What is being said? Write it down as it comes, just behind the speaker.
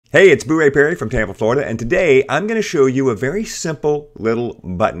Hey, it's Boo Ray Perry from Tampa, Florida, and today I'm going to show you a very simple little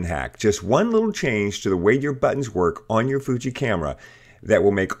button hack. Just one little change to the way your buttons work on your Fuji camera that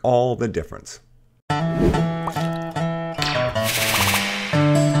will make all the difference.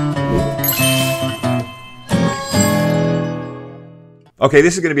 Okay,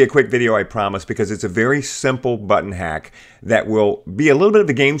 this is going to be a quick video, I promise, because it's a very simple button hack that will be a little bit of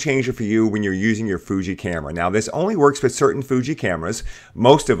a game changer for you when you're using your Fuji camera. Now, this only works with certain Fuji cameras,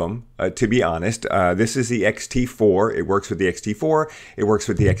 most of them, to be honest. This is the X-T4. It works with the X-T4. It works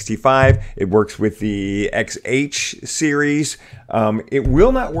with the X-T5. It works with the XH series. It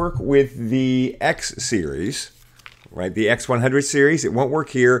will not work with the X series, right? The X100 series. It won't work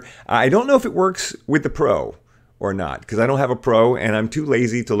here. I don't know if it works with the Pro or not, because I don't have a Pro and I'm too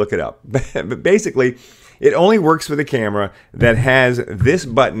lazy to look it up. But basically, it only works with a camera that has this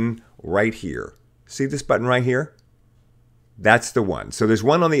button right here. See this button right here? That's the one. So there's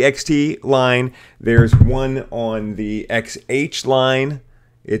one on the XT line. There's one on the XH line.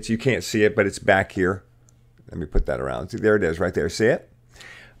 You can't see it, but it's back here. Let me put that around. See, there it is right there. See it?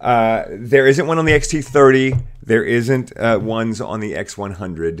 There isn't one on the XT30. There isn't ones on the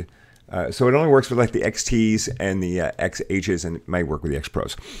X100. So it only works with like the XTs and the XHs, and it might work with the X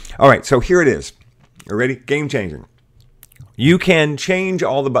Pros. All right, so here it is. You ready? Game changing. You can change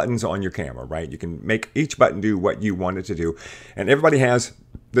all the buttons on your camera, right? You can make each button do what you want it to do, and everybody has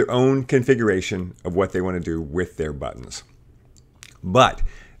their own configuration of what they want to do with their buttons. But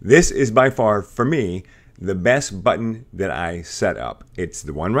this is by far, for me, the best button that I set up. It's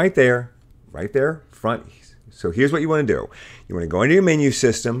the one right there, front. So here's what you want to do. You want to go into your menu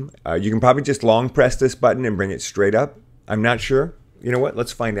system. You can probably just long press this button and bring it straight up. I'm not sure. You know what?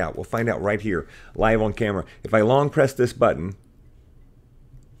 Let's find out. We'll find out right here, live on camera. If I long press this button,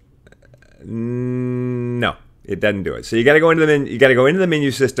 no, it doesn't do it. So you got to go into the menu. You got to go into the menu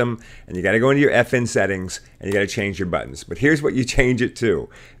system, and you got to go into your FN settings, and you got to change your buttons. But here's what you change it to.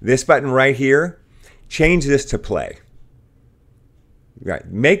 This button right here. Change this to play. Right.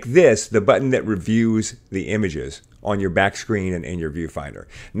 Make this the button that reviews the images on your back screen and in your viewfinder.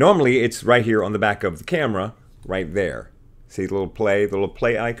 Normally, it's right here on the back of the camera, right there. See the little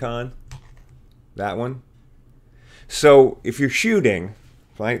play icon? That one. So if you're shooting,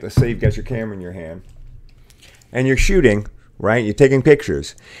 right? Let's say you've got your camera in your hand, and you're shooting, right? You're taking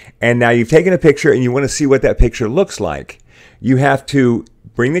pictures, and now you've taken a picture and you want to see what that picture looks like. You have to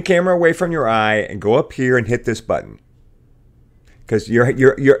bring the camera away from your eye and go up here and hit this button. Because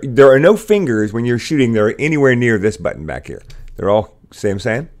there are no fingers when you're shooting that are anywhere near this button back here. They're all, see what I'm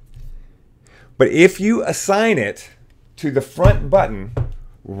saying? But if you assign it to the front button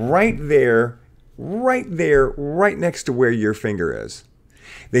right there, right next to where your finger is,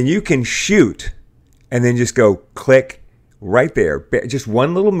 then you can shoot and then just go click right there. Just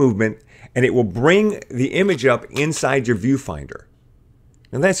one little movement, and it will bring the image up inside your viewfinder.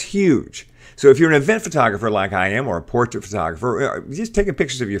 And that's huge. So if you're an event photographer like I am, or a portrait photographer, or just taking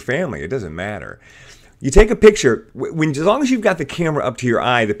pictures of your family, it doesn't matter. You take a picture, as long as you've got the camera up to your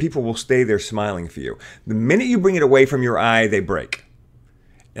eye, the people will stay there smiling for you. The minute you bring it away from your eye, they break.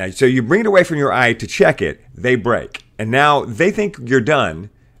 So you bring it away from your eye to check it, they break. And now they think you're done,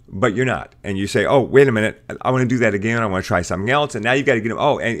 but you're not. And you say, oh, wait a minute, I want to do that again. I want to try something else. And now you've got to get them,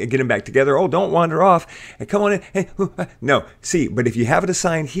 and get them back together. Oh, don't wander off. And come on in. Hey, no, see, but if you have it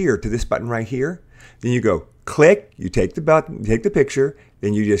assigned here to this button right here, then you go click, you take the button, take the picture,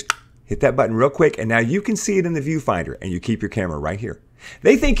 then you just hit that button real quick, and now you can see it in the viewfinder, and you keep your camera right here.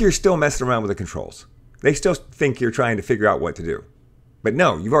 They think you're still messing around with the controls. They still think you're trying to figure out what to do. But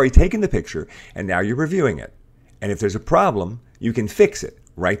no, you've already taken the picture, and now you're reviewing it. And if there's a problem, you can fix it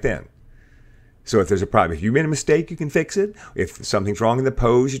right then. So if there's a problem, if you made a mistake, you can fix it. If something's wrong in the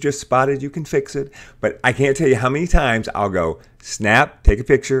pose you just spotted, you can fix it. But I can't tell you how many times I'll go snap, take a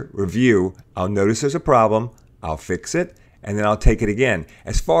picture, review, I'll notice there's a problem, I'll fix it, and then I'll take it again.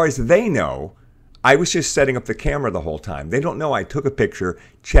 As far as they know, I was just setting up the camera the whole time. They don't know I took a picture,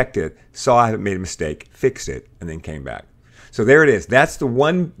 checked it, saw I haven't made a mistake, fixed it, and then came back. So there it is. That's the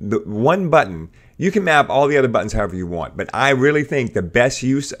one button. You can map all the other buttons however you want, but I really think the best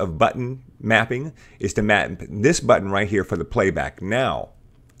use of button mapping is to map this button right here for the playback. Now,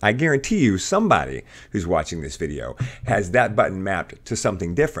 I guarantee you somebody who's watching this video has that button mapped to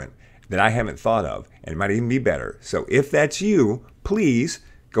something different that I haven't thought of, and it might even be better. So if that's you, please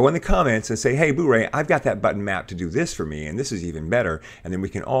go in the comments and say, hey, Boo-Ray, I've got that button mapped to do this for me, and this is even better, and then we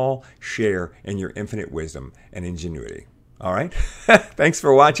can all share in your infinite wisdom and ingenuity. All right? Thanks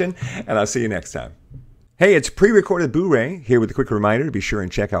for watching, and I'll see you next time. Hey, it's pre-recorded Blu-ray here with a quick reminder to be sure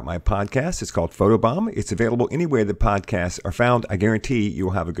and check out my podcast. It's called Photobomb. It's available anywhere that podcasts are found. I guarantee you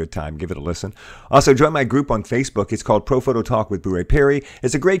will have a good time. Give it a listen. Also, join my group on Facebook. It's called Pro Photo Talk with Blu-ray Perry.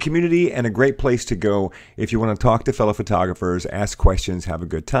 It's a great community and a great place to go if you want to talk to fellow photographers, ask questions, have a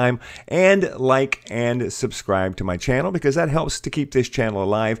good time, and like and subscribe to my channel because that helps to keep this channel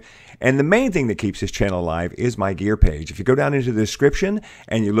alive. And the main thing that keeps this channel alive is my gear page. If you go down into the description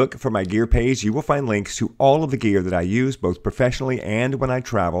and you look for my gear page, you will find links to all of the gear that I use, both professionally and when I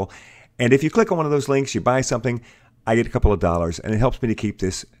travel. And if you click on one of those links, you buy something, I get a couple of dollars, and it helps me to keep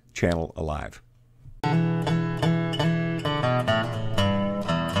this channel alive.